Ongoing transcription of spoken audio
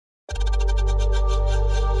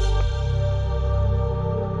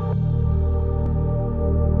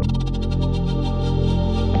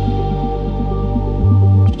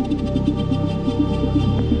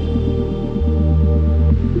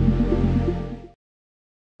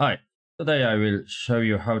Hi, today I will show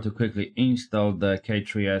you how to quickly install the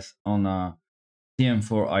k3s on a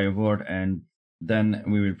CM4 IO board, and then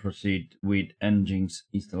we will proceed with NGINX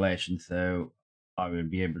installation. So I will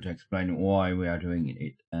be able to explain why we are doing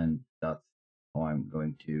it, and that's how I'm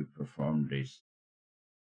going to perform this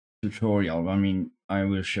tutorial. I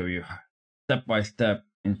will show you step-by-step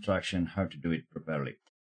instruction how to do it properly.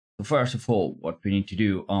 So first of all, what we need to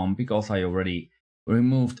do, because I already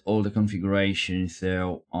removed all the configurations,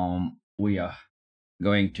 so we are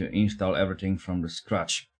going to install everything from the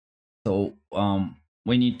scratch. So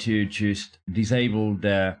we need to just disable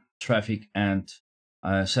the traefik and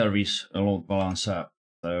service load balancer.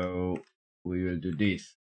 So we will do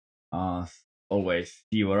this as always,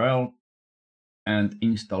 url and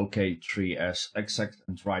install k3s exec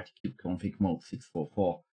and right keep config mode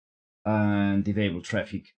 644 and disable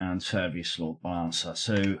traefik and service load balancer.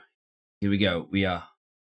 So here we go. We are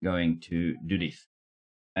going to do this.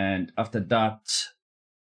 And after that,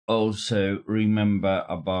 also remember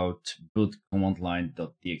about boot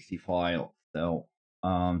cmdline.txt file. So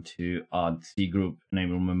to add cgroup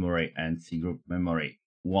enable memory and cgroup memory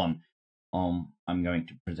 1. I'm going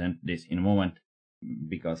to present this in a moment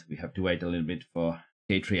because we have to wait a little bit for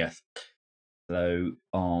k3s. So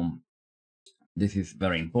this is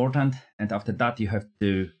very important. And after that, you have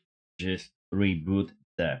to just reboot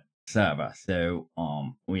the server. So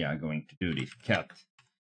we are going to do this cat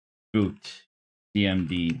boot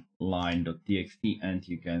cmdline.txt, and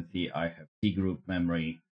you can see I have cgroup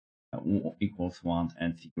memory equals 1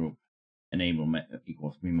 and cgroup enable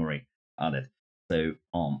equals memory added. So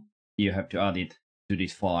you have to add it to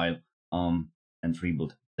this file and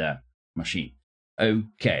reboot the machine.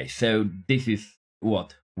 Okay, so this is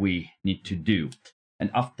what we need to do.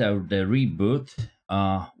 And after the reboot,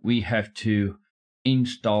 we have to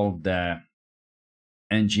install the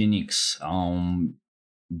NGINX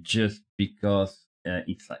just because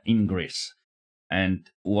it's an ingress. And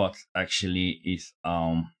what actually is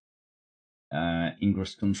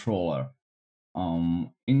ingress controller?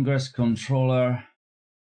 Ingress controller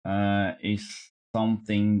is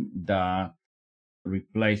something that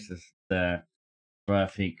replaces the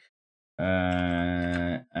traefik,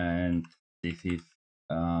 and this is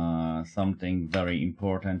something very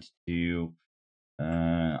important to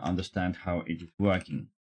understand how it is working.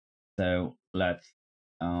 So let's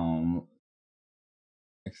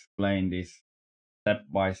explain this step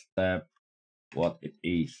by step what it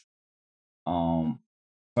is.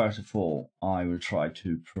 First of all, I will try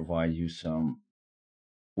to provide you some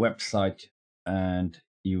website and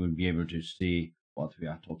you will be able to see what we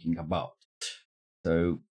are talking about.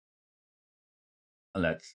 So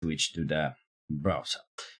let's switch to the browser.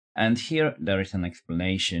 And here there is an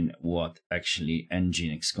explanation what actually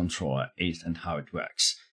NGINX controller is and how it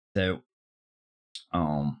works. So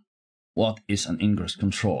what is an ingress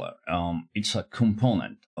controller? It's a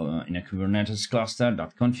component in a Kubernetes cluster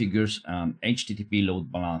that configures an HTTP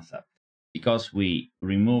load balancer. Because we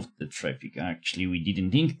removed the traefik, actually we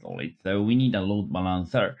didn't install it, so we need a load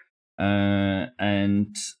balancer,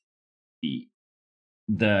 and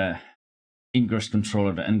the ingress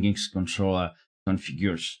controller, the NGINX controller,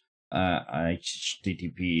 configures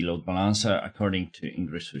HTTP load balancer according to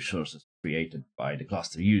ingress resources created by the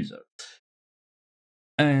cluster user.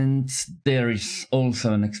 And there is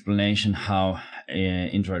also an explanation how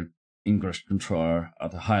ingress controller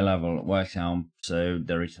at a high level works. So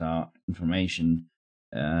there is information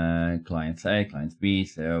clients A, clients B.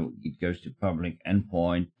 So it goes to public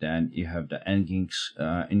endpoint. Then you have the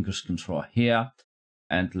NGINX ingress controller here.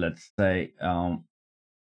 And let's say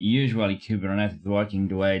usually Kubernetes is working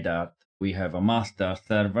the way that we have a master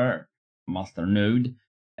server, master node,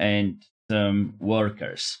 and some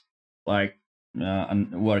workers like a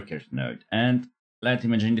workers node. And let's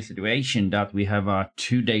imagine the situation that we have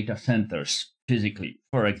two data centers physically.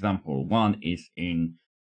 For example, one is in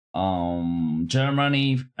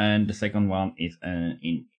Germany and the second one is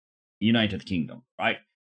in United Kingdom, right?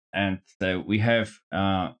 And so we have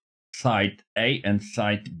site A and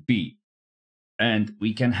site B, and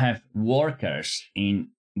we can have workers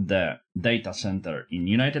in the data center in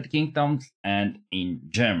United Kingdom and in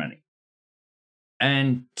Germany.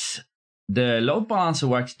 And the load balancer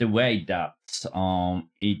works the way that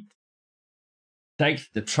it takes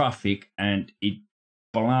the traefik and it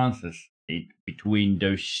balances it between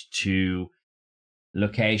those two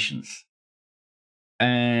locations.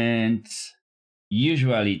 And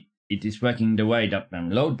usually it is working the way that the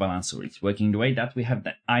load balancer is working the way that we have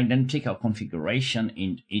the identical configuration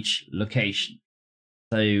in each location.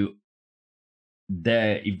 So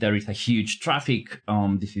if there is a huge traefik,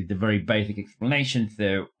 this is the very basic explanation.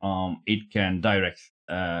 So it can direct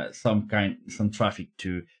some traffic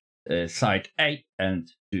to site A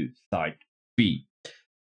and to site B.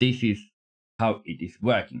 This is how it is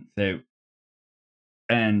working. So,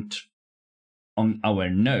 and on our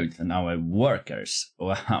nodes and our workers,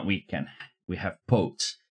 we have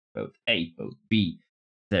pods, port A, port B.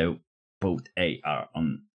 So port A are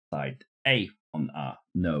on site A on a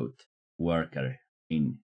node worker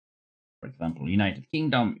in, for example, United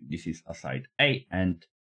Kingdom. This is a site A, and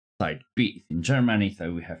site B is in Germany.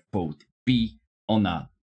 So we have port B on a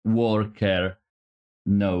worker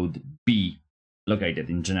node B located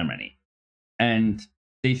in Germany. And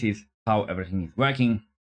this is how everything is working.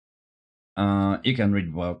 You can read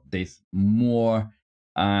about this more,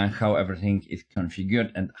 how everything is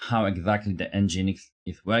configured and how exactly the NGINX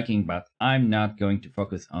is working, but I'm not going to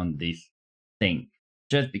focus on this thing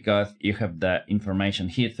just because you have the information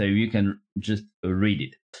here, so you can just read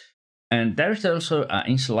it. And there's also an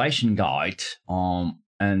installation guide,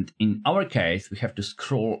 and in our case, we have to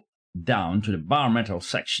scroll down to the bare metal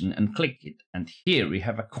section and click it. And here we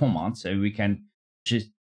have a command, so we can just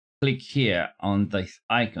click here on this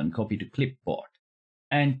icon, copy to clipboard,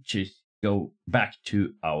 and just go back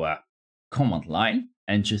to our command line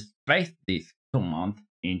and just paste this command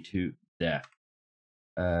into the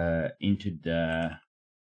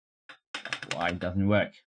why it doesn't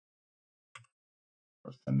work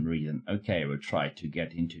for some reason. Okay, we'll try to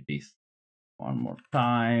get into this one more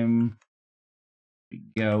time. We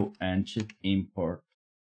go and just insert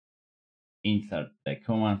the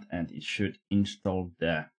command, and it should install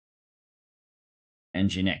the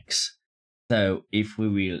NGINX. So if we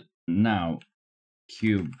will now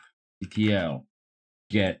kubectl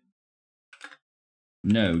get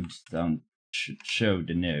nodes, should show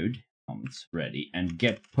the node it's ready, and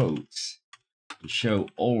get pods to show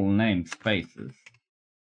all namespaces,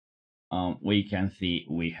 we can see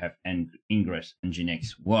we have ingress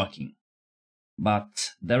NGINX working.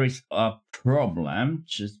 But there is a problem,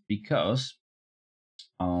 just because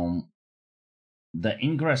the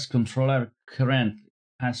ingress controller currently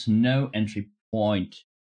has no entry point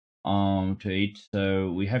to it,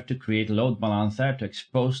 so we have to create a load balancer to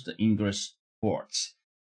expose the ingress ports.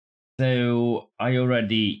 So I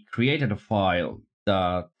already created a file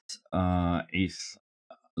that is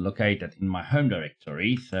located in my home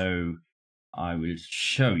directory, so I will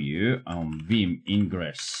show you vim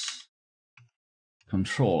ingress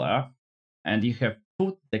controller, and you have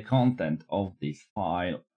put the content of this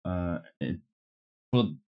file, put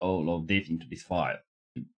all of this into this file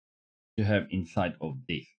to have inside of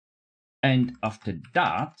this. And after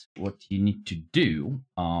that, what you need to do,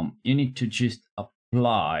 you need to just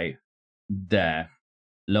apply the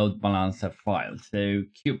load balancer file. So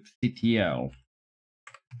kubectl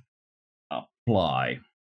apply,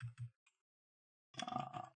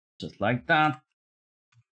 just like that,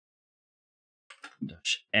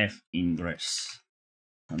 -f ingress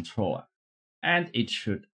controller, and it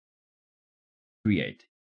should create.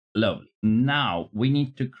 Lovely. Now we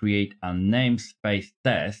need to create a namespace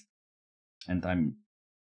test, and I'm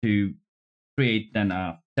to create then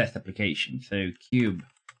a test application. So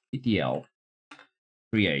kubectl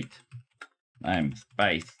create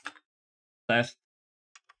namespace test,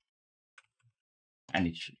 and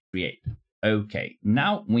it should create. Okay,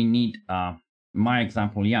 now we need my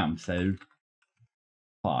example YAML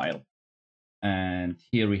file, and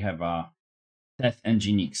here we have a test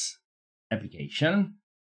NGINX application,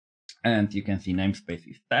 and you can see namespace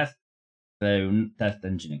is test, so test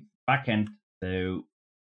NGINX backend. So,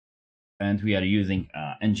 and we are using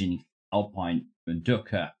NGINX Alpine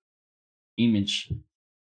Docker image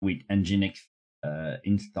with NGINX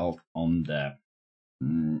installed on the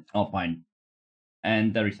Alpine,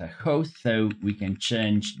 and there is a host, so we can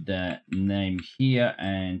change the name here,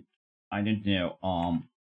 and I don't know,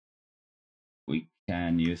 we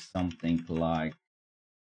can use something like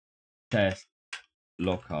test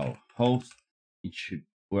local host. It should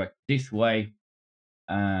work this way,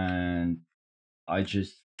 and I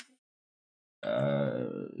just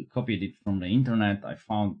copied it from the internet. I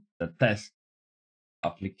found the test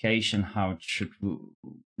application, how it should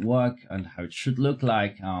work and how it should look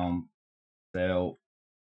like. So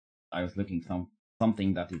I was looking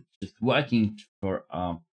something that is just working for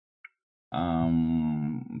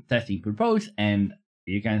testing purpose, and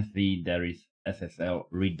you can see there is SSL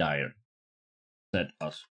redirect set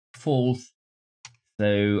as false.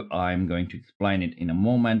 So I'm going to explain it in a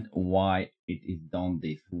moment why it is done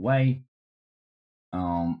this way.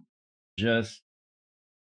 Just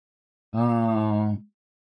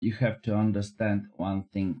you have to understand one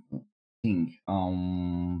thing.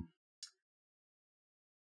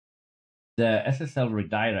 the SSL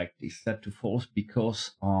redirect is set to false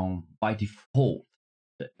because by default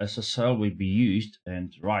the SSL will be used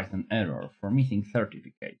and write an error for missing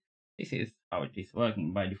certificate. This is how it is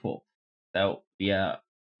working by default. So we are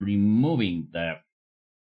removing the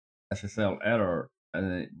SSL error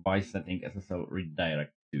by setting SSL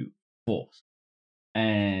redirect to false.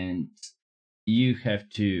 And you have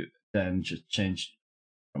to then just change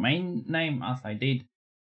domain name as I did,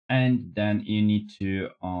 and then you need to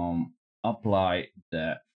apply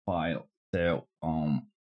the file. So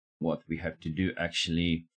what we have to do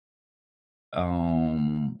actually,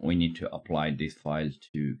 we need to apply this file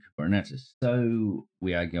to Kubernetes. So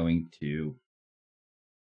we are going to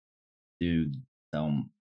do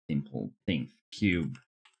some simple things.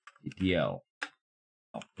 kubectl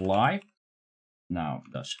apply, now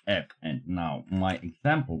 -f, and now my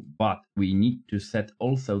example, but we need to set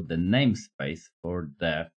also the namespace for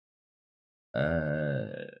the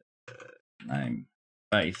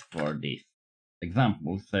namespace for this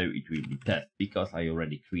example, so it will be test because I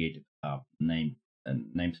already created a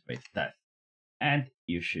namespace test, and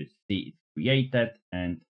you should see it's created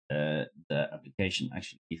and the application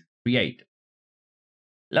actually is created.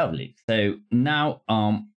 Lovely. So now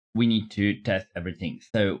we need to test everything.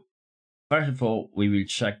 So first of all, we will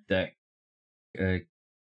check the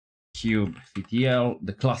kubectl,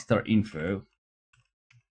 the cluster info,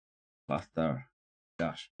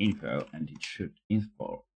 cluster-info, and it should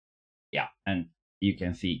install. Yeah, and you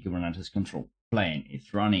can see Kubernetes control plane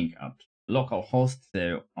is running at localhost,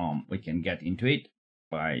 so we can get into it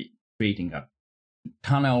by creating a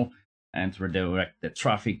tunnel and redirect the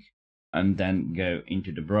traffic, and then go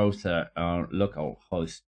into the browser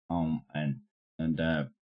localhost and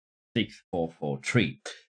 6443.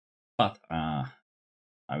 But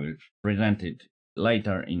I will present it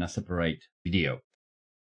later in a separate video.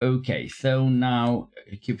 Okay, so now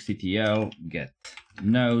kubectl get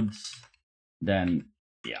nodes, then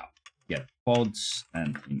get pods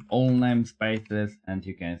and in all namespaces, and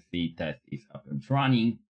you can see test is up and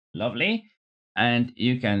running. Lovely. And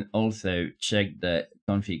you can also check the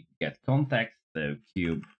config get context, so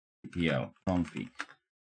kubectl config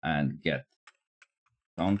and get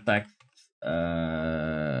context.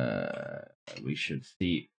 We should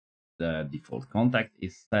see the default context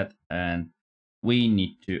is set, and we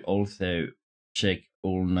need to also check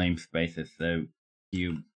all namespaces, so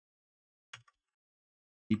kubectl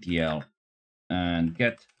and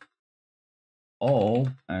get all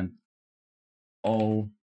and all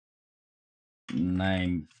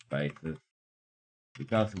namespaces,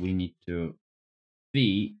 because we need to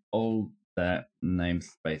see all the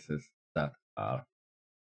namespaces that are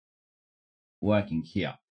working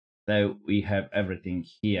here. So we have everything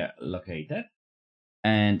here located,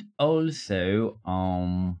 and also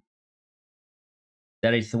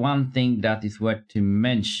there is one thing that is worth to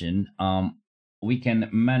mention. We can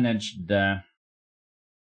manage the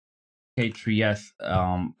k3s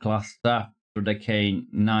cluster to the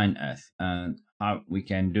k9s, and how we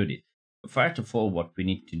can do this. First of all, what we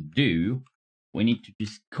need to do, we need to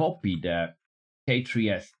just copy the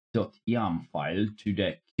k3s.yam file to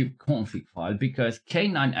the kubeconfig file, because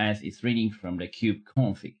k9s is reading from the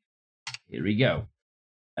kubeconfig. Here we go.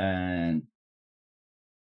 And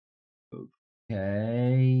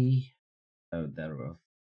okay, so there was,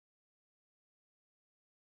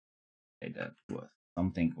 okay, that was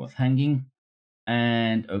something was hanging,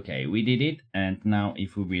 and okay, we did it. And now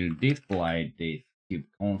if we will display this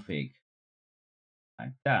kubeconfig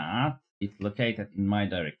like that, it's located in my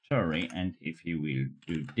directory, and if you will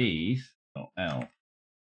do this, so L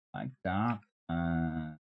like that,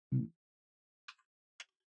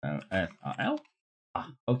 SRL.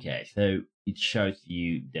 Okay, so it shows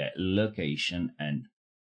you the location and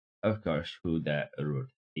of course who the root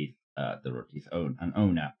is. The root is an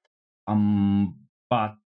owner.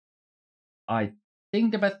 But I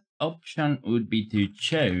think the best option would be to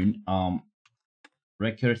chown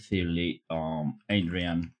recursively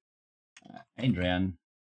Adrian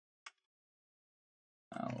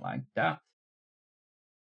like that.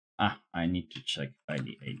 I need to check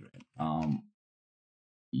ID Adrian.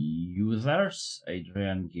 Users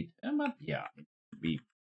Adrian git, but yeah, it should be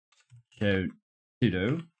chown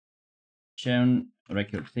sudo chown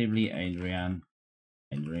recursively Adrian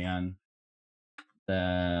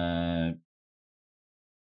the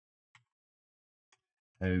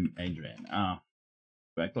home Adrian.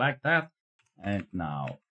 Work like that, and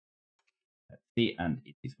now let's see, and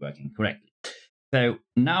it is working correctly. So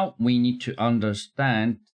now we need to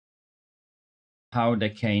understand how the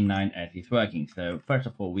k9s is working. So first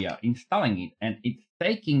of all, we are installing it, and it's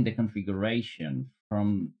taking the configuration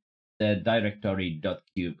from the directory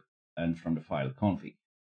 .kube and from the file config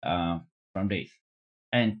from this.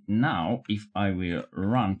 And now if I will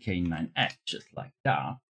run k9s just like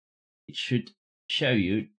that, it should show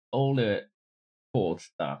you all the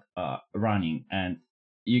ports that are running, and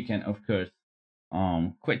you can of course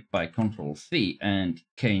quit by Ctrl+C, and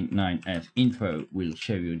k9s info will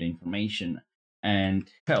show you the information,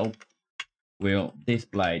 and help will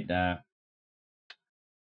display the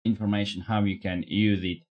information how you can use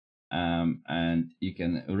it, and you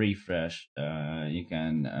can refresh, you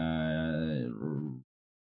can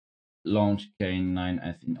launch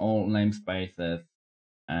k9s in all namespaces,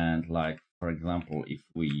 and like for example if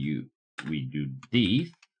we do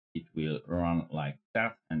this, it will run like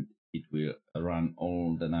that, and it will run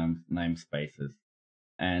all the namespaces,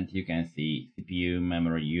 and you can see CPU,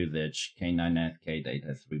 memory usage, k9s,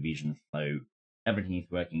 kdatas revisions, so everything is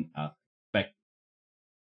working as expected.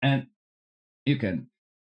 And you can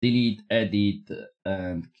delete, edit,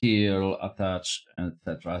 and kill, attach,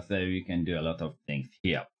 etc. So you can do a lot of things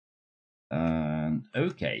here. And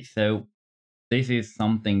okay, so this is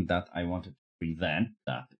something that I wanted to present,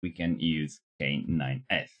 that we can use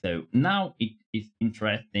k9s. So now it is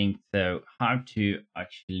interesting, so how to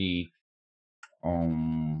actually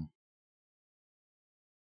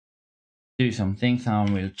do some things. I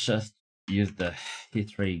will just use the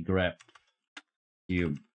history grep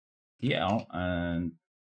cubectl and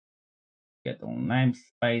get all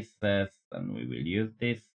namespaces, and we will use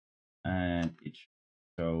this, and it should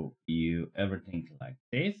show you everything like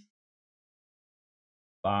this.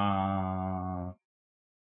 But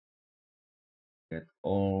get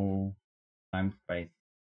all namespace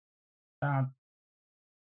that,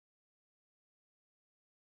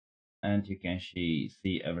 and you can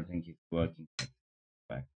see everything is working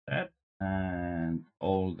like that, and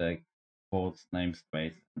all the ports,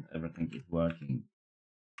 namespace, and everything is working.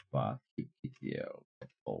 But kubectl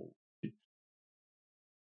get all.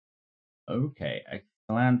 Okay,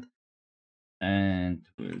 excellent. And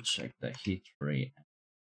we'll check the history.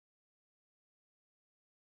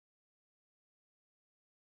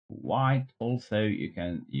 White also, you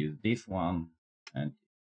can use this one, and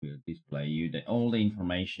it will display you all the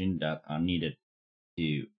information that are needed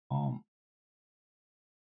to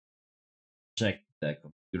check the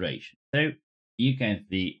configuration. So you can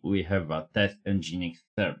see we have a test NGINX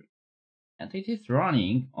service, and it is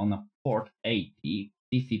running on a port 80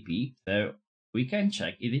 TCP, so we can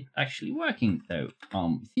check if it's actually working. So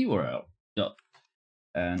curl dot,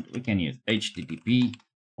 and we can use http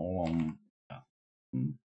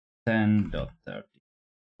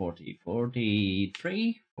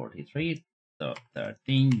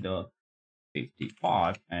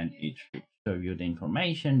 10.30.40.43.13.55, and it should show you the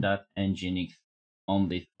information that NGINX on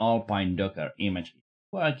this Alpine Docker image is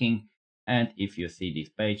working. And if you see this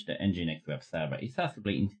page, the NGINX web server is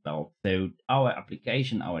successfully installed. So our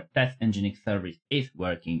application, our test NGINX service is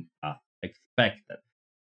working as expected.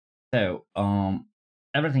 So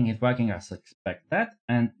everything is working as expected,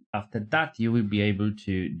 and after that you will be able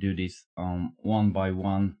to do this one by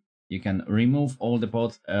one. You can remove all the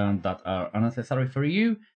ports that are unnecessary for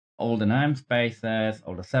you, all the namespaces,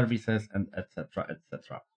 all the services, and etc,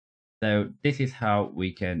 etc. So this is how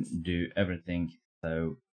we can do everything.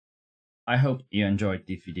 So I hope you enjoyed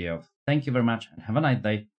this video. Thank you very much and have a nice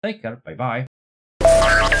day. Take care. Bye bye.